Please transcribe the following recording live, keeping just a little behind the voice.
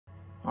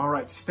All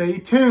right, stay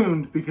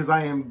tuned because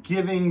I am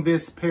giving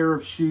this pair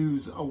of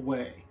shoes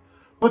away.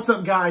 What's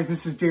up, guys?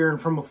 This is Darren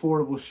from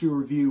Affordable Shoe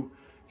Review.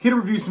 Here to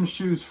review some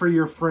shoes for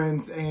your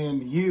friends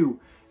and you.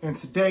 And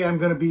today I'm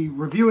going to be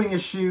reviewing a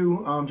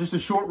shoe, just a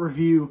short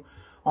review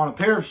on a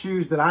pair of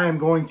shoes that I am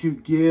going to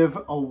give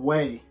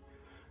away.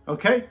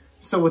 Okay,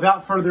 so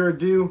without further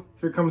ado,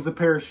 here comes the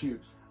pair of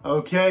shoes.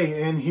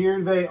 Okay, and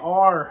here they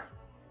are.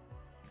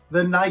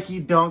 The Nike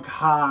Dunk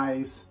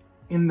Highs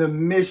in the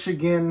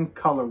Michigan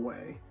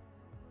colorway.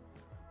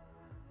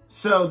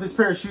 So this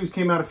pair of shoes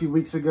came out a few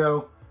weeks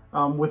ago.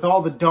 With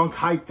all the dunk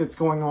hype that's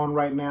going on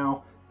right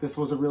now, this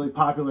was a really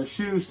popular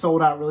shoe,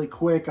 sold out really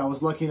quick. I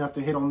was lucky enough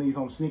to hit on these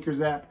on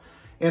Sneakers app.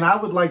 And I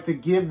would like to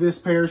give this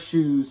pair of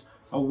shoes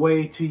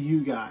away to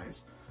you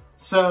guys.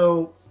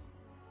 So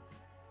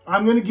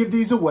I'm going to give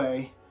these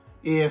away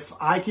if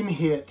I can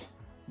hit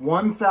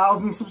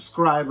 1,000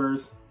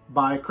 subscribers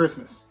by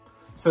Christmas.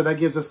 So that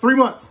gives us 3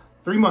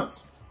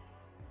 months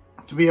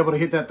to be able to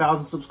hit that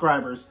 1,000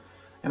 subscribers.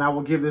 And I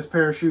will give this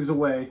pair of shoes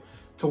away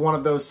to one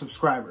of those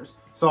subscribers.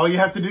 So all you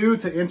have to do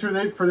to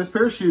enter for this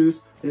pair of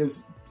shoes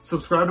is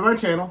subscribe to my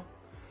channel,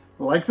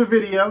 like the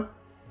video,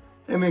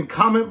 and then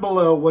comment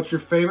below what your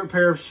favorite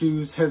pair of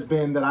shoes has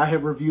been that I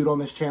have reviewed on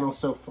this channel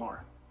so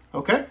far.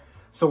 Okay?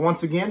 So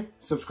once again,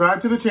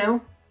 subscribe to the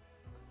channel,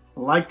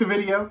 like the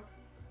video,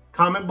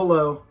 comment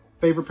below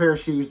favorite pair of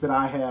shoes that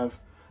I have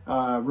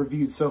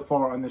reviewed so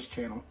far on this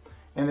channel.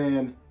 And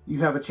then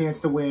you have a chance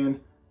to win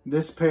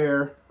this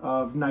pair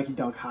of Nike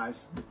Dunk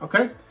Highs.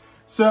 Okay?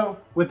 So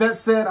with that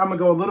said, I'm going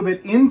to go a little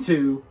bit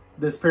into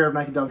this pair of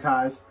Nike Dunk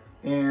Highs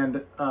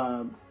and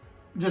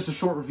just a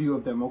short review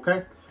of them,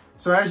 okay?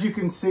 So as you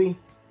can see,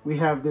 we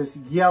have this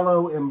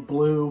yellow and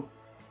blue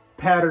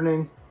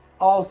patterning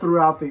all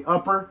throughout the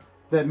upper,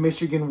 that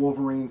Michigan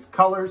Wolverines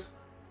colors.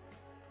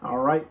 All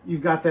right,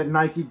 you've got that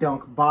Nike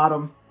Dunk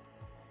bottom,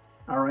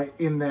 all right,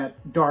 in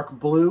that dark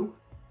blue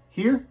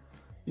here.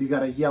 You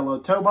got a yellow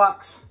toe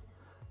box,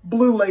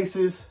 blue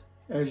laces,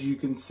 as you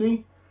can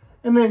see,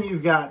 and then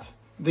you've got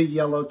the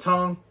yellow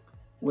tongue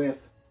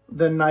with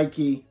the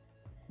Nike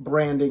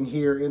branding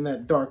here in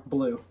that dark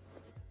blue.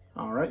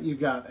 All right, you've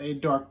got a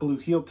dark blue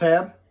heel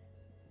tab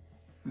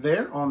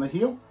there on the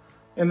heel,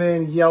 and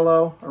then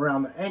yellow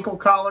around the ankle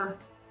collar,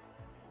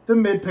 the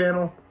mid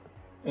panel,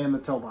 and the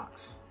toe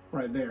box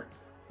right there.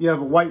 You have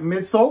a white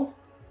midsole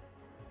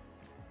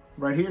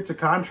right here to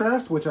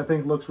contrast, which I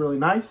think looks really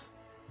nice.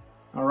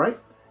 All right,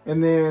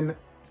 and then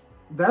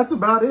that's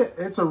about it.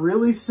 It's a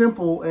really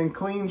simple and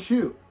clean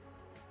shoe.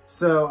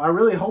 So I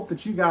really hope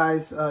that you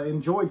guys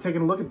enjoyed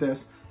taking a look at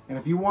this. And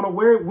if you want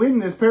to win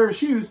this pair of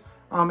shoes,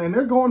 and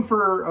they're going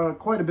for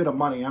quite a bit of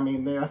money. I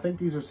mean, I think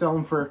these are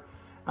selling for,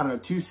 I don't know,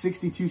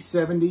 $260,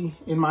 $270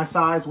 in my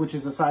size, which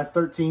is a size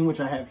 13, which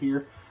I have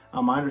here. I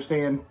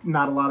understand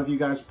not a lot of you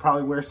guys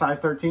probably wear size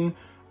 13,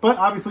 but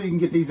obviously you can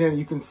get these in,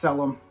 you can sell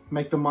them,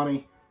 make the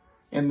money,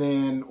 and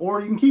then, or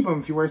you can keep them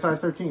if you wear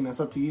size 13. That's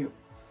up to you.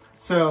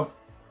 So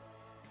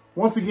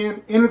once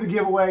again, enter the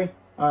giveaway.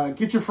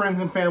 Get your friends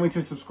and family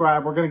to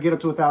subscribe. We're going to get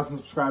up to 1,000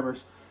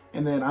 subscribers,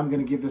 and then I'm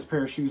going to give this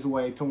pair of shoes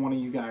away to one of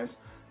you guys,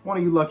 one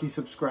of you lucky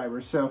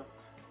subscribers. So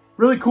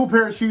really cool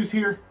pair of shoes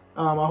here.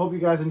 I hope you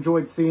guys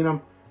enjoyed seeing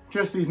them.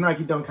 Just these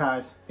Nike Dunk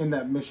Highs in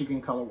that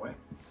Michigan colorway.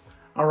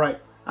 All right.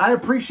 I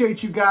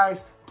appreciate you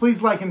guys.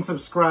 Please like and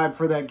subscribe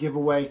for that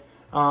giveaway.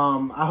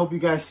 I hope you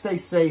guys stay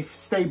safe,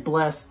 stay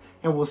blessed,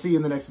 and we'll see you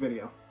in the next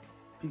video.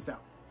 Peace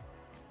out.